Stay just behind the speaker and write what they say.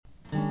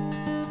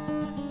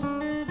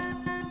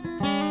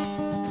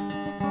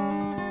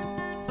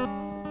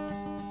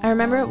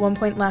remember at one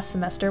point last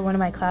semester, one of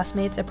my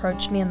classmates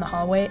approached me in the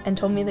hallway and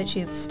told me that she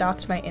had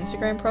stalked my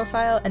Instagram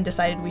profile and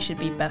decided we should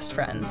be best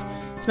friends.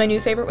 It's my new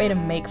favorite way to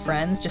make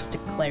friends, just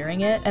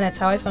declaring it, and it's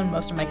how I found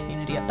most of my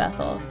community at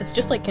Bethel. It's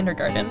just like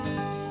kindergarten.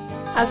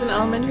 As an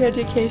elementary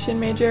education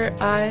major,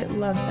 I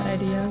love that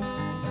idea.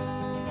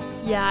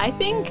 Yeah, I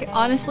think,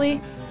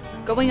 honestly,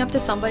 going up to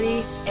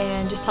somebody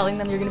and just telling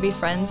them you're going to be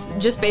friends,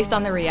 just based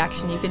on their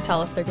reaction, you can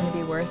tell if they're going to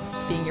be worth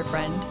being your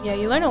friend. Yeah,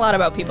 you learn a lot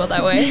about people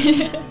that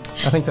way.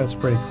 I think that's a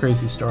pretty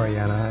crazy story,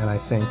 Anna, and I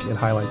think it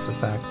highlights the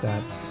fact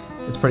that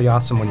it's pretty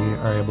awesome when you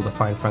are able to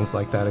find friends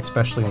like that,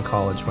 especially in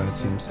college when it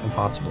seems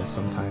impossible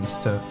sometimes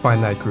to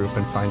find that group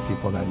and find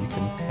people that you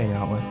can hang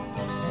out with.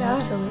 Yeah,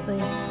 absolutely.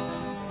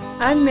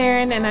 I'm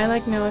Maren, and I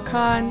like Noah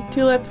Kahn,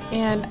 tulips,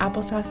 and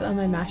applesauce on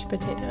my mashed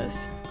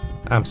potatoes.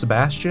 I'm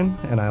Sebastian,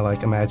 and I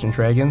like Imagine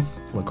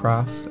Dragons,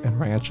 lacrosse, and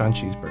ranch on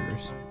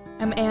cheeseburgers.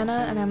 I'm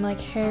Anna, and I'm like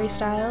Harry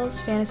Styles,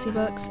 fantasy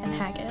books, and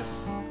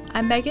haggis.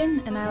 I'm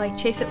Megan, and I like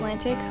Chase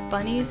Atlantic,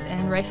 bunnies,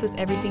 and rice with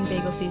everything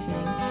bagel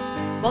seasoning.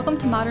 Welcome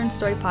to Modern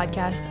Story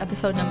Podcast,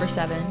 episode number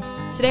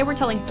 7. Today we're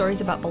telling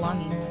stories about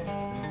belonging.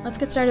 Let's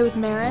get started with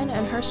Maren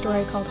and her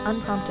story called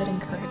Unprompted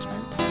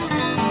Encouragement.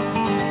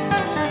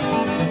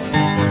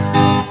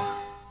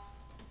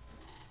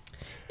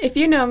 If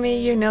you know me,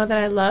 you know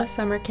that I love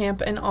summer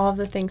camp and all of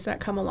the things that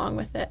come along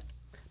with it.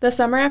 The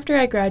summer after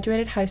I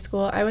graduated high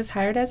school, I was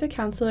hired as a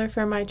counselor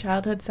for my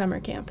childhood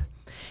summer camp.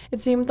 It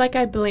seemed like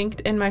I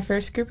blinked and my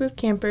first group of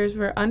campers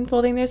were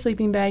unfolding their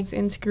sleeping bags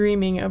and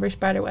screaming over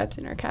spider webs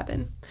in our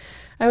cabin.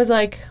 I was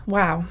like,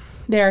 wow,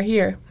 they are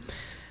here.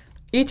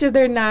 Each of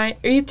their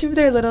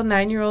little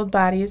 9-year-old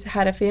bodies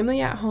had a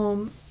family at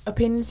home,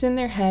 opinions in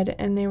their head,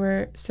 and they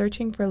were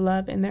searching for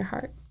love in their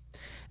heart.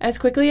 As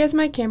quickly as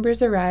my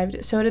campers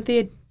arrived, so did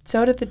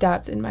the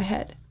doubts in my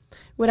head.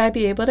 Would I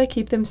be able to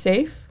keep them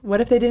safe?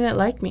 What if they didn't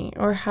like me?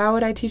 Or how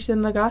would I teach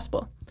them the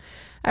gospel?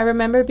 I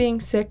remember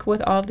being sick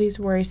with all of these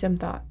worrisome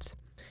thoughts.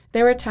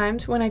 There were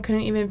times when I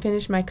couldn't even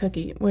finish my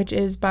cookie, which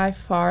is by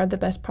far the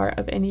best part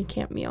of any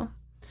camp meal.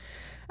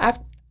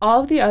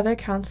 All of the other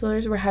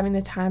counselors were having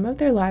the time of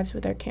their lives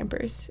with their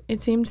campers.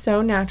 It seemed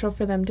so natural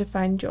for them to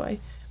find joy,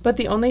 but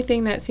the only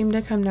thing that seemed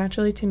to come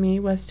naturally to me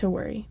was to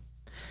worry.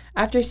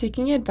 After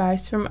seeking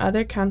advice from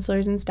other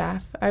counselors and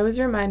staff, I was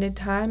reminded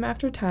time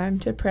after time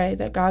to pray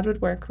that God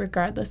would work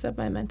regardless of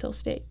my mental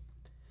state.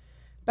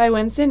 By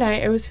Wednesday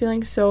night, I was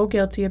feeling so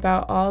guilty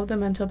about all of the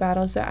mental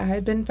battles that I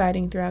had been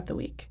fighting throughout the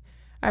week.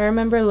 I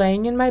remember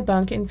laying in my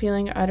bunk and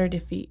feeling utter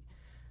defeat.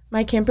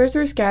 My campers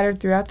were scattered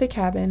throughout the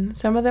cabin.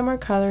 Some of them were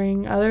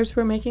coloring, others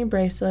were making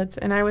bracelets,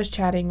 and I was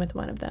chatting with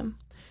one of them.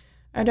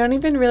 I don't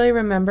even really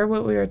remember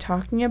what we were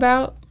talking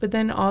about, but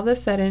then all of a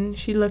sudden,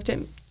 she looked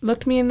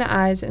me in the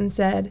eyes and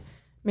said,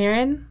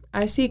 "Maren,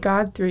 I see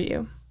God through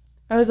you."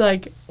 I was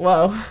like,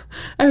 whoa.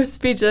 I was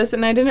speechless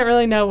and I didn't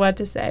really know what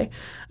to say.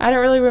 I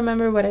don't really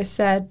remember what I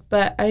said,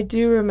 but I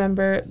do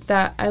remember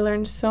that I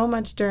learned so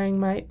much during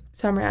my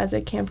summer as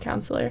a camp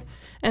counselor,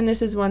 and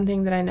this is one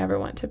thing that I never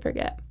want to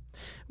forget.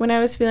 When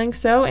I was feeling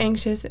so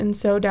anxious and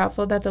so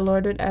doubtful that the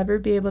Lord would ever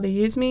be able to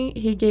use me,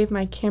 He gave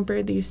my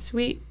camper these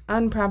sweet,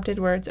 unprompted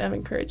words of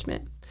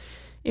encouragement.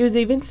 It was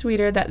even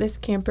sweeter that this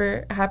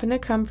camper happened to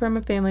come from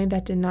a family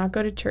that did not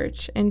go to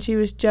church, and she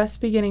was just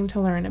beginning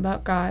to learn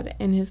about God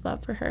and His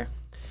love for her.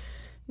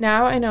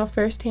 Now I know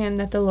firsthand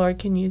that the Lord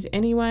can use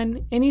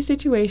anyone, any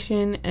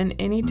situation, and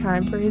any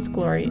time for His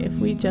glory if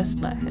we just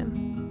let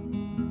Him.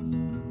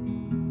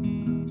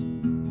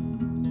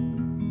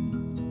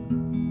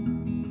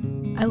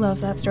 I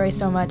love that story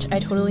so much. I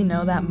totally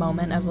know that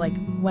moment of like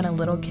when a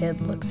little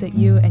kid looks at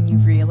you and you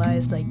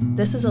realize like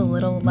this is a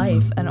little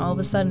life, and all of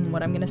a sudden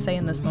what I'm going to say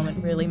in this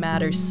moment really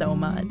matters so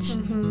much.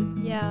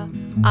 Mm-hmm. Yeah,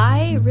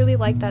 I really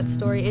like that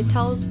story. It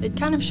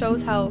kind of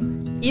shows how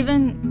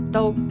even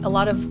though a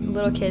lot of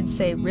little kids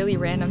say really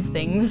random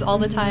things all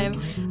the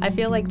time, I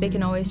feel like they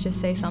can always just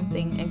say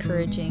something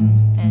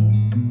encouraging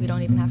and we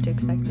don't even have to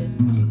expect it.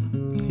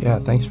 Yeah,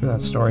 thanks for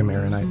that story,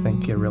 Maren. I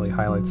think it really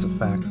highlights the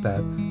fact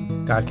that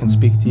God can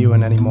speak to you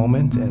in any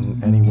moment,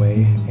 in any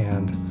way,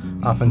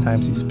 and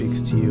oftentimes He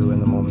speaks to you in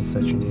the moments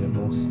that you need it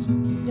most.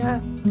 Yeah.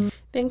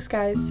 Thanks,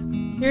 guys.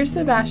 Here's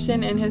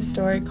Sebastian and his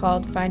story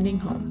called Finding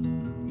Home.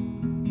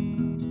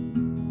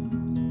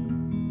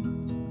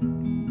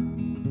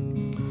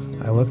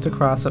 I looked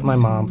across at my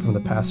mom from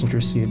the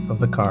passenger seat of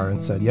the car and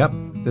said, "Yep,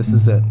 this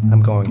is it.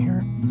 I'm going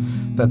here."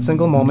 That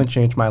single moment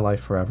changed my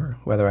life forever,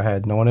 whether I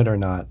had known it or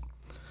not.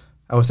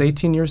 I was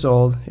 18 years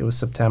old, it was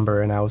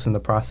September, and I was in the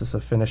process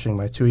of finishing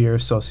my 2-year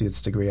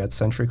associate's degree at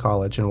Century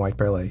College in White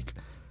Bear Lake.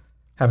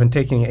 Having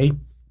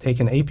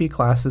taken AP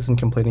classes and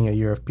completing a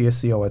year of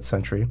PSEO at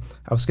Century,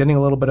 I was getting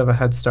a little bit of a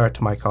head start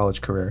to my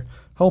college career,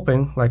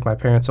 hoping, like my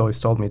parents always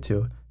told me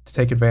to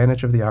take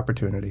advantage of the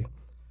opportunity.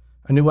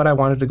 I knew what I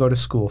wanted to go to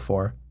school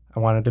for. I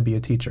wanted to be a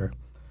teacher.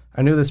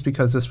 I knew this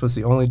because this was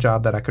the only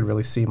job that I could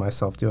really see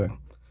myself doing.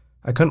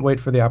 I couldn't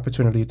wait for the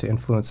opportunity to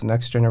influence the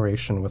next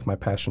generation with my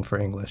passion for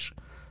English.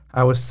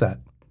 I was set.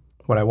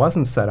 What I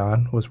wasn't set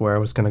on was where I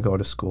was going to go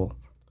to school.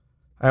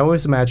 I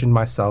always imagined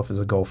myself as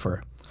a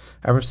gopher.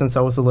 Ever since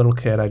I was a little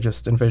kid, I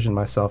just envisioned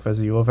myself as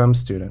a U of M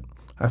student.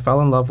 I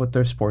fell in love with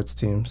their sports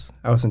teams.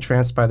 I was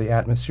entranced by the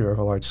atmosphere of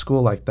a large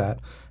school like that,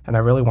 and I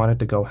really wanted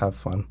to go have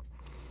fun.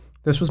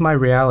 This was my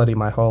reality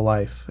my whole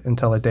life,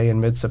 until a day in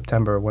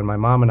mid-September when my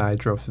mom and I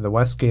drove through the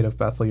west gate of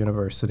Bethel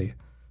University,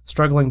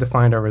 struggling to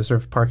find our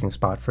reserved parking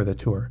spot for the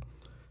tour.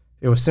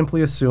 It was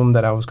simply assumed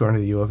that I was going to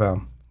the U of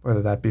M,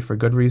 whether that be for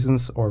good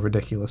reasons or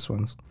ridiculous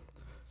ones.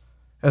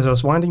 As I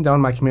was winding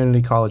down my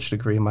community college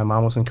degree, my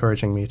mom was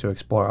encouraging me to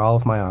explore all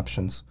of my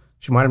options.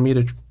 She wanted me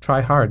to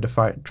try hard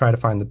to try to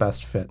find the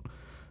best fit.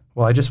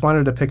 Well, I just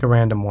wanted to pick a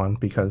random one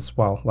because,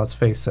 well, let's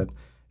face it,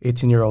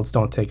 18-year-olds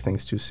don't take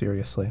things too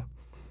seriously.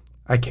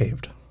 I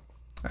caved.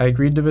 I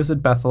agreed to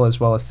visit Bethel as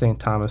well as St.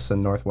 Thomas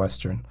and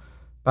Northwestern.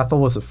 Bethel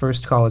was the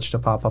first college to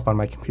pop up on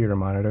my computer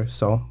monitor,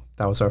 so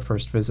that was our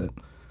first visit.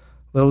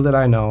 Little did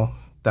I know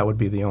that would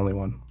be the only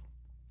one.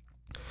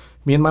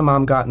 Me and my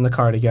mom got in the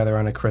car together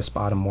on a crisp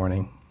autumn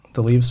morning.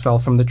 The leaves fell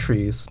from the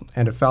trees,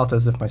 and it felt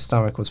as if my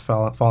stomach was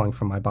falling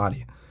from my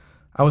body.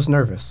 I was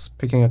nervous.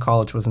 Picking a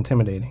college was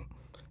intimidating.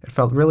 It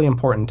felt really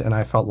important, and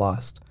I felt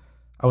lost.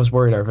 I was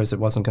worried our visit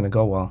wasn't going to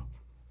go well.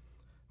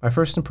 My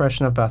first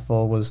impression of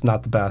Bethel was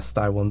not the best,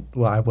 I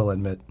will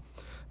admit.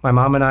 My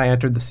mom and I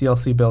entered the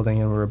CLC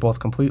building, and we were both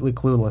completely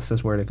clueless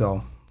as where to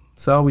go.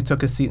 So we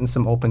took a seat in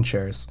some open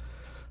chairs.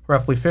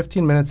 Roughly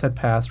 15 minutes had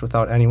passed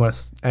without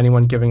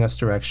anyone giving us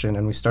direction,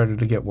 and we started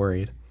to get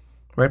worried.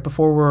 Right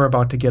before we were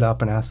about to get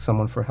up and ask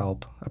someone for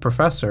help, a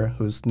professor,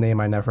 whose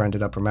name I never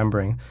ended up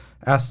remembering,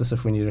 asked us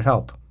if we needed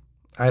help.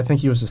 I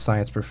think he was a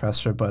science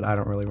professor, but I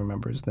don't really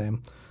remember his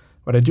name.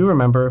 What I do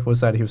remember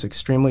was that he was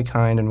extremely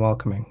kind and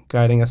welcoming,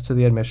 guiding us to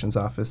the admissions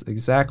office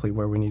exactly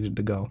where we needed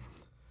to go.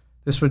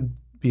 This would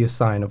be a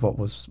sign of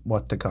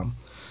what to come.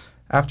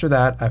 After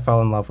that, I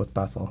fell in love with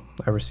Bethel.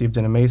 I received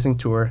an amazing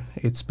tour,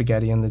 ate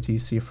spaghetti in the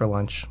DC for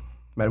lunch,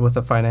 met with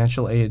a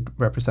financial aid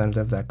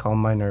representative that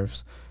calmed my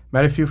nerves,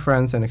 met a few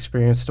friends, and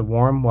experienced a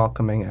warm,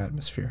 welcoming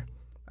atmosphere.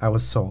 I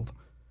was sold.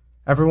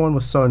 Everyone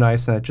was so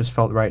nice, and it just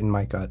felt right in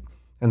my gut.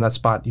 In that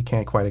spot you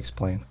can't quite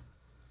explain.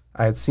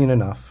 I had seen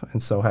enough,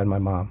 and so had my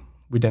mom.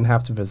 We didn't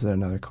have to visit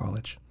another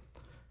college.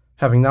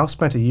 Having now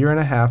spent a year and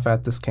a half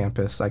at this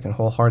campus, I can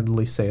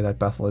wholeheartedly say that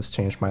Bethel has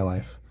changed my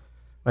life.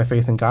 My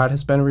faith in God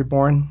has been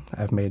reborn.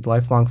 I've made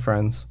lifelong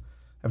friends.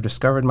 I've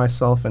discovered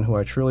myself and who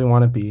I truly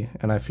want to be,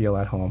 and I feel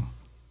at home.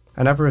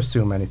 I never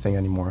assume anything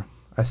anymore.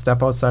 I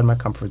step outside my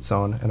comfort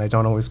zone, and I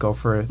don't always go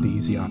for the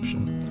easy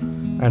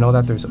option. I know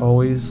that there's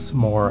always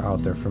more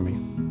out there for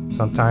me.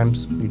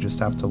 Sometimes you just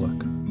have to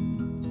look.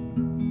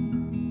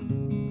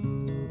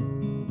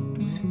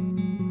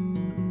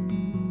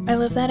 I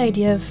love that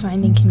idea of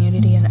finding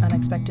community in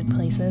unexpected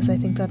places. I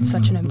think that's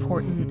such an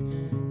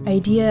important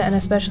idea, and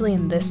especially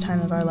in this time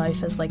of our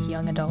life as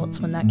young adults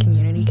when that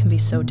community can be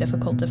so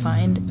difficult to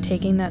find,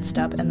 taking that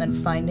step and then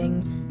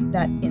finding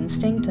that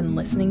instinct and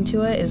listening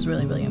to it is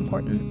really, really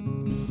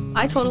important.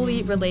 I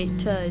totally relate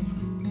to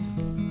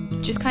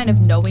just kind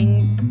of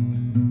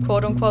knowing,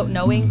 quote unquote,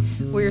 knowing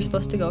where you're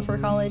supposed to go for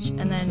college,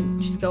 and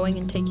then just going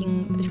and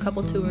taking a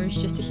couple tours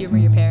just to humor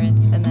your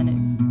parents, and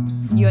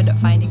then you end up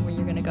finding where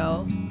you're going to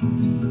go.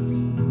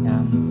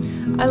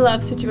 Yeah. I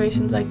love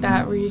situations like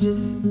that where you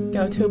just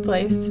go to a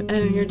place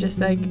and you're just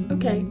like,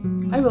 okay,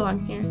 I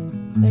belong here.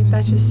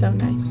 That's just so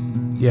nice.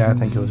 Yeah, I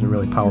think it was a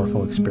really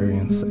powerful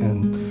experience,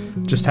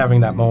 and just having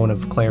that moment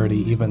of clarity,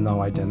 even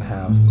though I didn't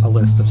have a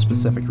list of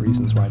specific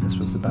reasons why this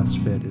was the best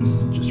fit,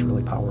 is just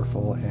really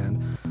powerful,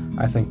 and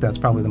I think that's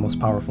probably the most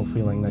powerful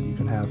feeling that you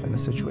can have in a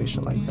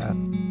situation like that.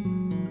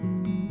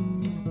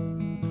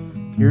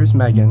 Here's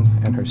Megan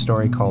and her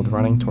story called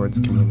Running Towards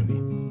Community.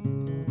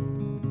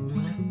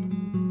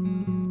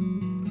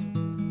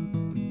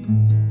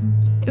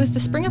 It was the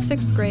spring of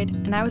 6th grade,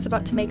 and I was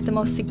about to make the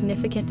most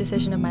significant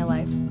decision of my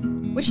life.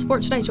 Which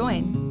sport should I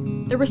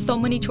join? There were so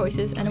many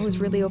choices, and it was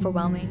really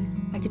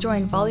overwhelming. I could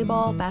join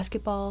volleyball,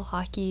 basketball,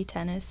 hockey,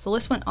 tennis. The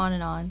list went on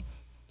and on.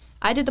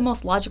 I did the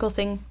most logical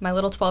thing my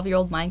little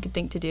 12-year-old mind could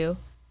think to do.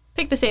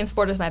 Pick the same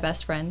sport as my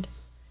best friend.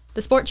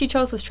 The sport she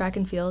chose was track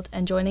and field,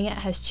 and joining it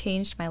has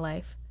changed my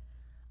life.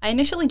 I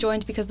initially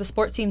joined because the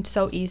sport seemed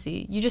so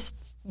easy. You just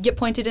get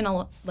pointed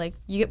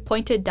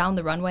down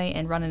the runway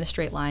and run in a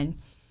straight line.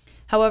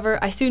 However,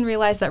 I soon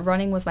realized that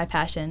running was my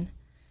passion.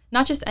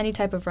 Not just any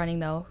type of running,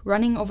 though,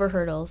 running over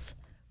hurdles.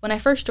 When I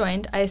first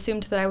joined, I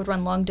assumed that I would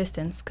run long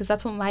distance, because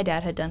that's what my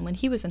dad had done when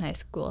he was in high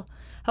school.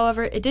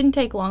 However, it didn't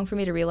take long for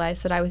me to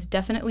realize that I was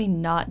definitely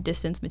not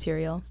distance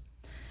material.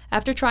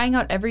 After trying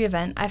out every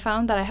event, I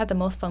found that I had the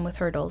most fun with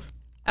hurdles.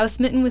 I was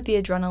smitten with the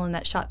adrenaline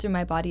that shot through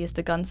my body as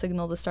the gun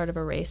signaled the start of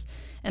a race,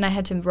 and I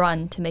had to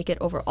run to make it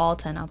over all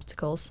 10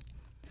 obstacles.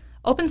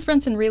 Open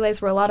sprints and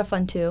relays were a lot of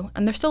fun too,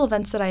 and they're still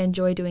events that I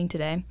enjoy doing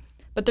today.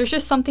 But there's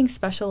just something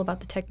special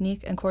about the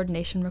technique and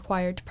coordination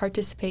required to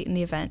participate in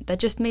the event that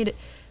just made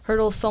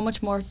hurdles so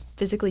much more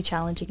physically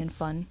challenging and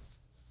fun.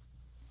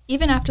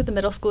 Even after the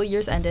middle school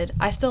years ended,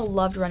 I still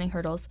loved running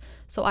hurdles,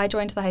 so I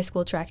joined the high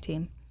school track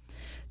team.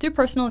 Through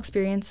personal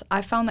experience,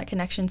 I've found that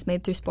connections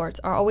made through sports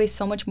are always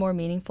so much more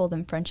meaningful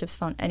than friendships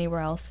found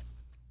anywhere else.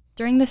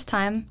 During this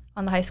time,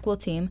 On the high school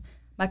team,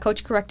 my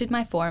coach corrected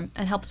my form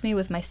and helped me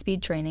with my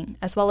speed training,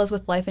 as well as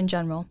with life in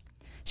general.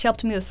 She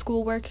helped me with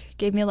schoolwork,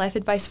 gave me life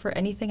advice for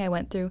anything I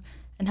went through,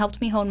 and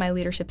helped me hone my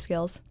leadership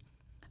skills.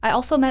 I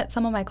also met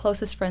some of my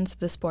closest friends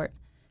through the sport,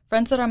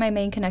 friends that are my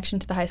main connection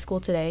to the high school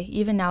today,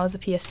 even now as a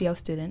PSCO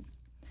student.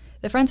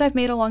 The friends I've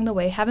made along the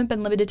way haven't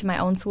been limited to my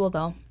own school,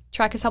 though.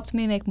 Track has helped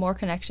me make more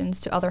connections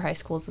to other high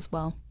schools as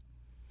well.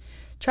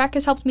 Track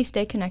has helped me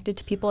stay connected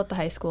to people at the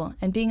high school,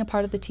 and being a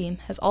part of the team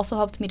has also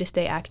helped me to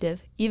stay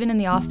active, even in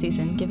the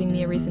off-season, giving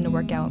me a reason to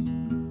work out.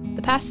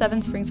 The past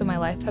 7 springs of my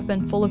life have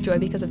been full of joy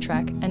because of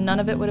track, and none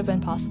of it would have been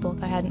possible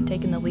if I hadn't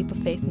taken the leap of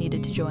faith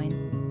needed to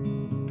join.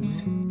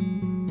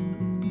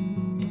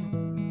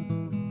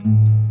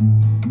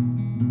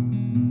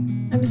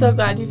 I'm so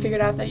glad you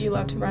figured out that you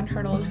love to run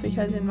hurdles,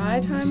 because in my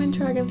time in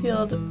track and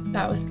field,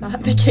 that was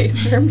not the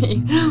case for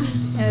me.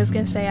 I was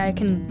going to say I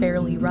can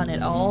barely run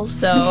at all,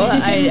 so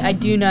I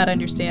do not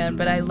understand,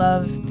 but I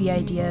love the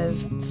idea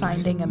of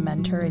finding a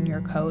mentor in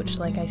your coach.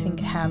 Like, I think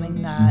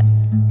having that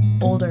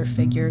older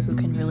figure who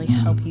can really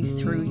help you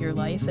through your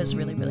life is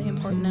really, really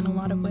important in a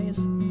lot of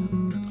ways.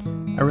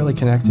 I really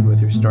connected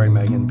with your story,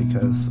 Megan,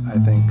 because I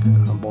think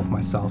both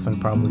myself and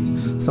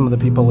probably some of the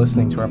people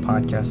listening to our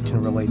podcast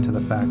can relate to the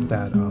fact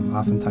that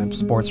oftentimes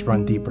sports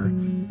run deeper.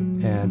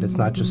 And it's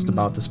not just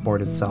about the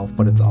sport itself,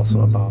 but it's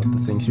also about the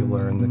things you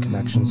learn, the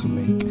connections you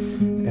make,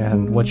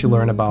 and what you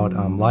learn about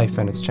life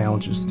and its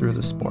challenges through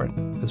the sport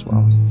as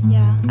well.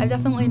 Yeah, I've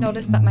definitely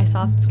noticed that my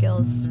soft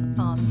skills,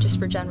 just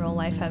for general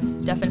life,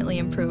 have definitely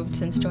improved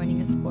since joining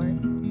a sport.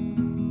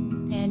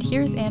 And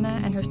here's Anna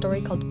and her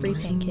story called Free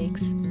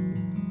Pancakes.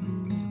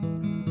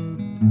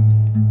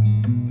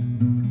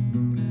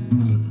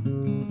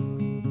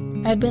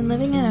 I'd been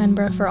living in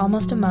Edinburgh for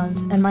almost a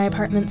month, and my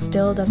apartment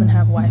still doesn't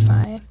have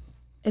Wi-Fi.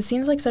 It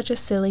seems like such a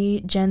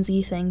silly Gen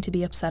Z thing to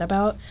be upset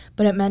about,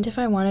 but it meant if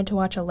I wanted to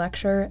watch a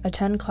lecture,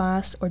 attend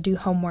class, or do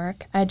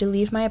homework, I had to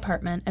leave my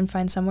apartment and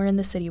find somewhere in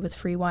the city with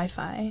free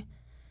Wi-Fi.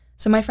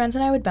 So my friends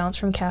and I would bounce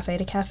from cafe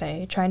to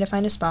cafe, trying to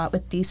find a spot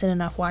with decent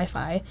enough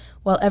Wi-Fi,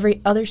 while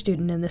every other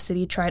student in the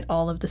city tried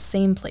all of the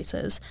same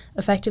places,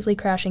 effectively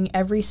crashing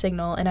every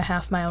signal in a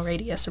half-mile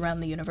radius around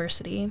the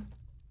university.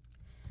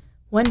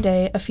 One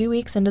day, a few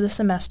weeks into the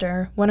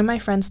semester, one of my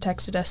friends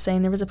texted us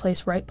saying there was a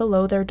place right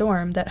below their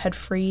dorm that had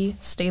free,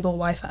 stable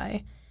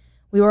Wi-Fi.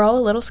 We were all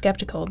a little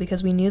skeptical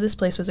because we knew this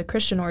place was a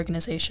Christian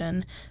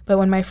organization, but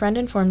when my friend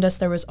informed us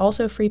there was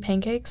also free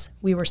pancakes,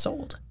 we were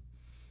sold.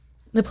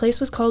 The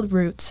place was called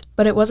Roots,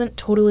 but it wasn't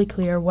totally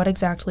clear what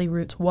exactly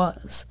Roots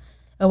was.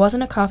 It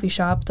wasn't a coffee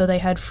shop, though they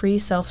had free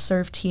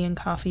self-serve tea and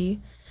coffee.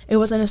 It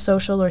wasn't a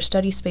social or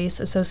study space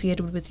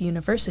associated with the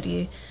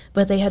university,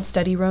 but they had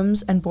study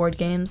rooms and board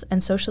games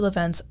and social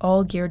events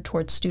all geared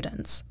towards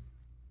students.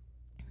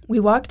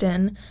 We walked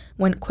in,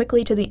 went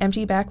quickly to the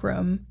empty back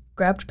room,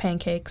 grabbed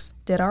pancakes,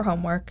 did our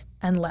homework,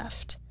 and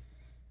left.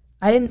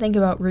 I didn't think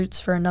about Roots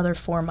for another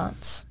 4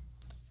 months.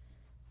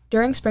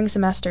 During spring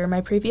semester, my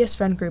previous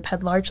friend group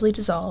had largely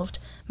dissolved,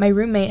 my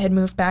roommate had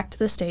moved back to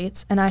the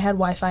States, and I had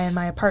Wi-Fi in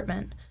my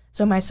apartment,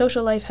 so my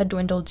social life had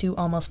dwindled to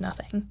almost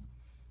nothing.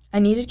 I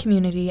needed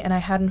community, and I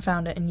hadn't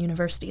found it in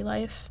university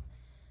life.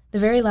 The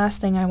very last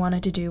thing I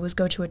wanted to do was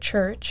go to a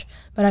church,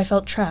 but I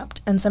felt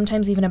trapped, and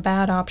sometimes even a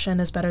bad option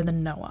is better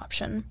than no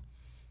option.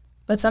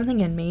 But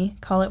something in me,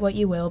 call it what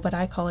you will, but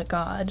I call it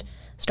God,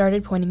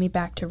 started pointing me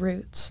back to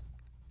Roots.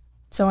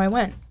 So I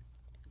went.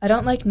 I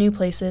don't like new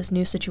places,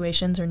 new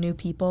situations, or new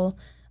people.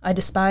 I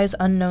despise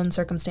unknown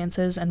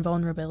circumstances and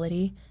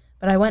vulnerability,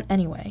 but I went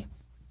anyway.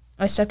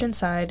 I stepped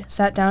inside,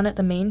 sat down at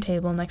the main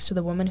table next to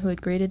the woman who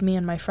had greeted me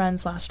and my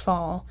friends last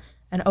fall,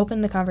 and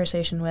opened the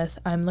conversation with,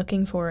 "I'm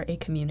looking for a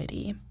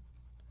community."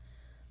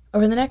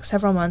 Over the next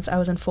several months, I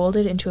was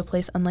enfolded into a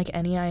place unlike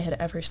any I had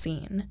ever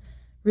seen.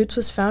 Roots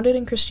was founded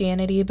in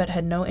Christianity but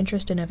had no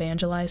interest in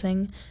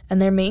evangelizing,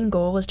 and their main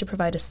goal was to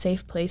provide a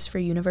safe place for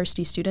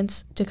university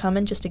students to come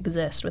and just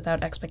exist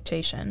without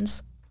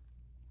expectations.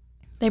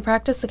 They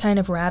practiced the kind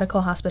of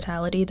radical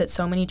hospitality that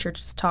so many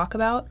churches talk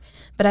about,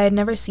 but I had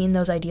never seen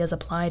those ideas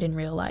applied in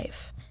real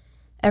life.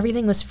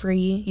 Everything was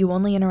free, you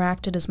only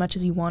interacted as much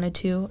as you wanted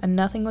to, and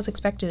nothing was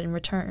expected in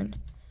return.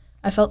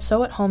 I felt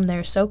so at home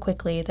there so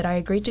quickly that I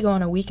agreed to go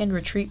on a weekend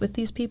retreat with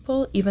these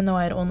people, even though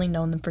I had only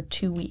known them for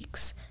 2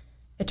 weeks.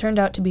 It turned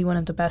out to be one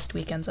of the best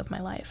weekends of my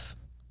life.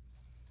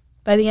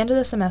 By the end of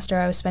the semester,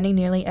 I was spending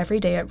nearly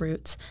every day at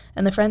Roots,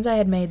 and the friends I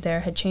had made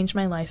there had changed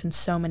my life in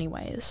so many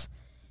ways.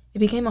 It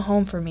became a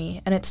home for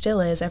me, and it still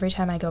is every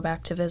time I go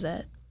back to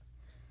visit.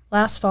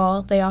 Last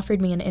fall, they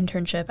offered me an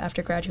internship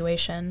after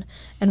graduation,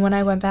 and when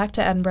I went back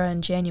to Edinburgh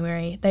in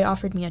January, they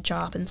offered me a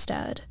job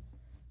instead.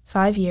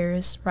 5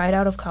 years, right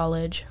out of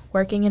college,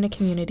 working in a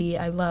community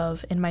I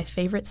love in my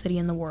favorite city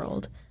in the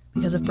world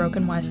because of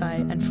broken Wi-Fi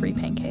and free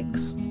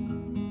pancakes.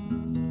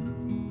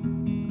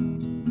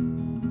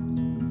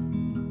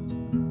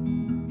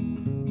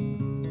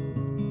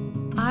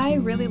 I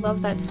really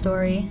love that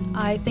story.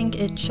 I think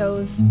it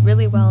shows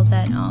really well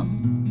that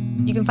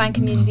you can find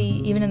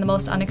community even in the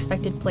most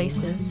unexpected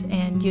places,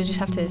 and you just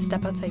have to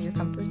step outside your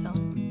comfort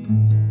zone.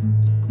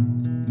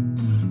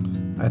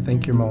 I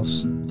think your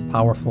most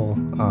powerful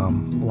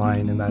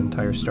line in that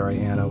entire story,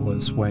 Anna,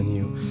 was when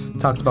you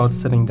talked about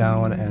sitting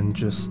down and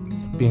just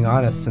being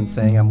honest and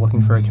saying, I'm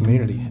looking for a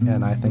community.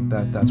 And I think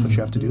that that's what you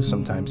have to do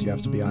sometimes. You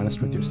have to be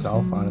honest with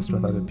yourself, honest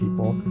with other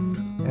people,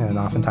 and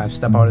oftentimes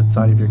step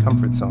outside of your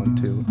comfort zone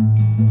to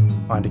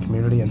find a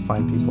community and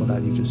find people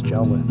that you just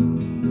gel with.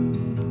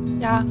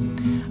 Yeah,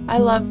 I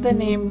love the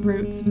name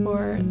Roots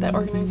for the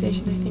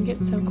organization. I think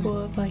it's so cool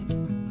of like,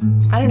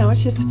 I don't know,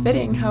 it's just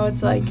fitting how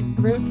it's like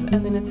roots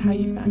and then it's how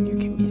you found your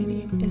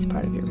community is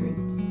part of your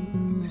roots.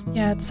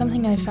 Yeah, it's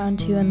something I found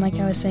too, and like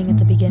I was saying at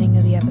the beginning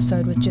of the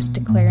episode with just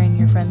declaring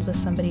you're friends with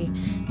somebody,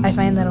 I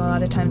find that a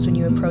lot of times when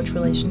you approach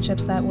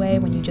relationships that way,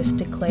 when you just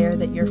declare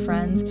that you're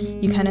friends,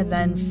 you kind of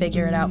then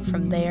figure it out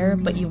from there,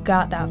 but you've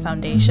got that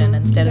foundation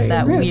instead of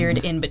that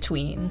weird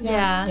in-between.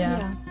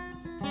 Yeah.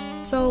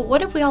 So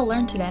what have we all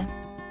learned today?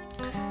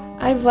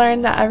 I've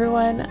learned that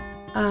everyone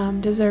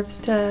deserves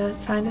to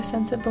find a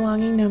sense of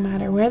belonging no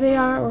matter where they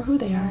are or who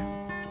they are.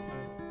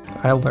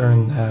 I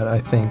learned that I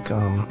think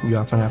you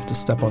often have to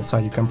step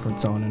outside your comfort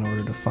zone in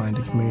order to find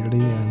a community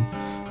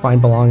and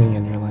find belonging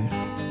in your life.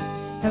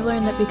 I've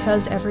learned that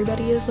because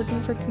everybody is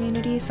looking for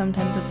community,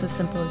 sometimes it's as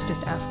simple as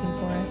just asking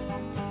for it.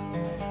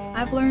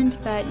 I've learned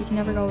that you can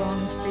never go wrong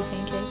with free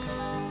pancakes.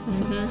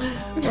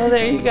 Well,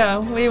 there you go.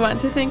 We want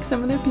to thank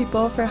some of the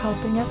people for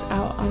helping us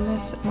out on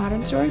this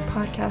Modern Story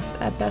podcast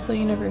at Bethel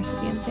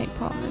University in St.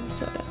 Paul,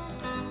 Minnesota.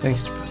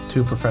 Thanks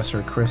to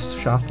Professor Chris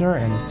Schaffner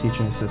and his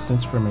teaching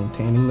assistants for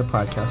maintaining the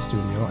podcast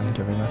studio and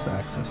giving us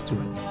access to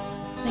it.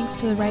 Thanks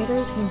to the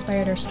writers who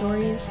inspired our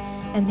stories,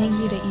 and thank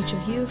you to each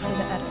of you for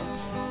the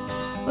edits.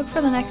 Look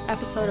for the next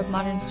episode of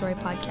Modern Story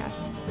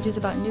Podcast, which is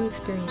about new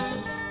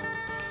experiences.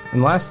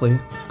 And lastly,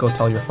 go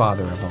tell your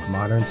father about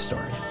Modern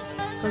Story.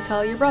 Go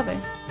tell your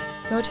brother.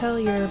 Go tell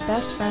your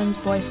best friend's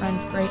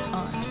boyfriend's great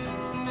aunt.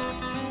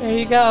 There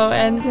you go.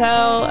 And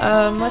tell,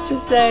 let's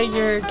just say,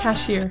 your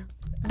cashier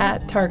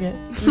at Target.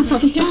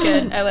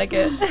 Good. I like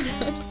it.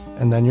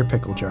 And then your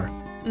pickle jar.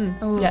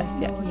 Yes.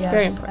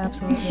 Very important.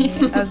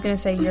 Absolutely. I was going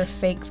to say your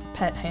fake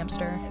pet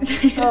hamster.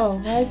 Oh,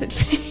 why is it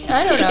fake?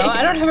 I don't know.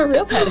 I don't have a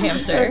real pet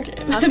hamster.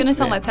 Okay, I was going to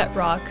tell my pet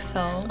rock,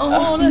 so.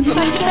 Oh, that's so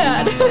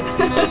sad.